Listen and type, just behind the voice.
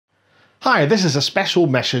Hi, this is a special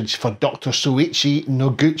message for Dr. Soichi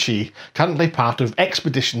Noguchi, currently part of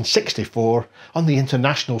Expedition 64 on the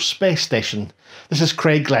International Space Station. This is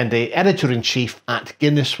Craig Glenday, Editor-in-Chief at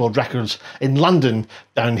Guinness World Records in London,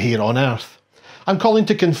 down here on Earth. I'm calling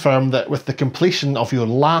to confirm that with the completion of your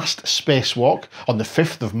last spacewalk on the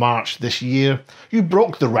 5th of March this year, you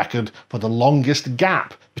broke the record for the longest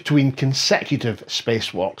gap between consecutive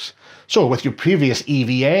spacewalks. So with your previous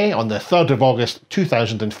EVA on the 3rd of August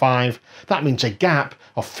 2005, that means a gap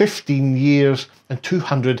of 15 years and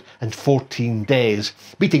 214 days,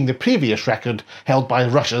 beating the previous record held by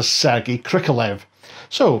Russia's Sergei Krikalev.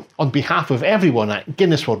 So, on behalf of everyone at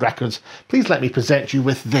Guinness World Records, please let me present you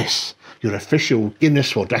with this, your official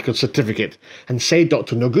Guinness World Records certificate, and say,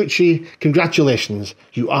 Dr. Noguchi, congratulations,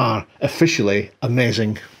 you are officially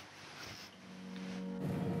amazing.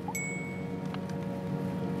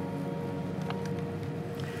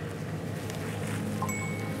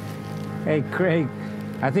 Hey Craig,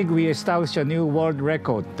 I think we established a new world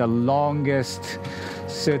record, the longest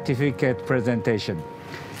certificate presentation.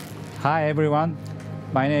 Hi everyone,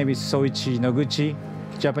 my name is Soichi Noguchi,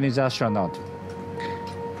 Japanese astronaut.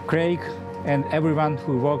 Craig and everyone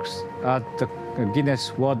who works at the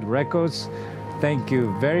Guinness World Records, thank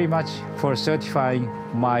you very much for certifying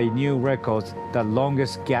my new record, the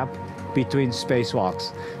longest gap between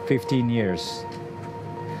spacewalks, 15 years.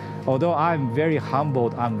 Although I'm very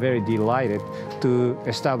humbled, I'm very delighted to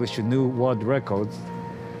establish a new world record,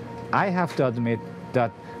 I have to admit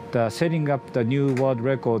that the setting up the new world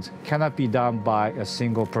records cannot be done by a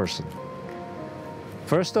single person.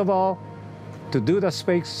 First of all, to do the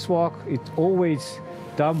spacewalk, it's always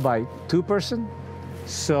done by two persons.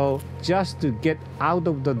 So just to get out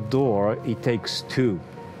of the door, it takes two.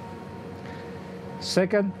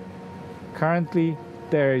 Second, currently,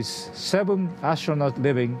 there is 7 astronauts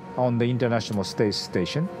living on the International Space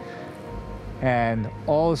Station. And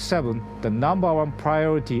all 7, the number one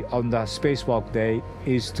priority on the spacewalk day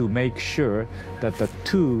is to make sure that the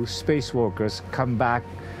 2 spacewalkers come back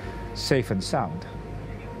safe and sound.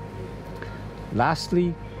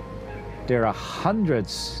 Lastly, there are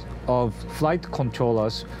hundreds of flight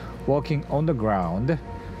controllers working on the ground.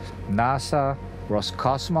 NASA,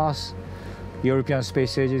 Roscosmos, European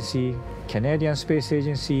Space Agency, Canadian Space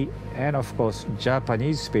Agency, and of course,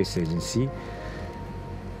 Japanese Space Agency.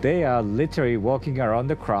 They are literally walking around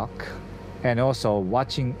the clock and also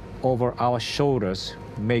watching over our shoulders,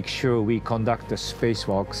 make sure we conduct the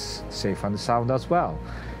spacewalks safe and sound as well.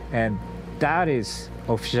 And that is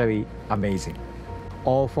officially amazing.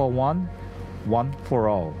 All for one, one for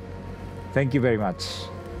all. Thank you very much.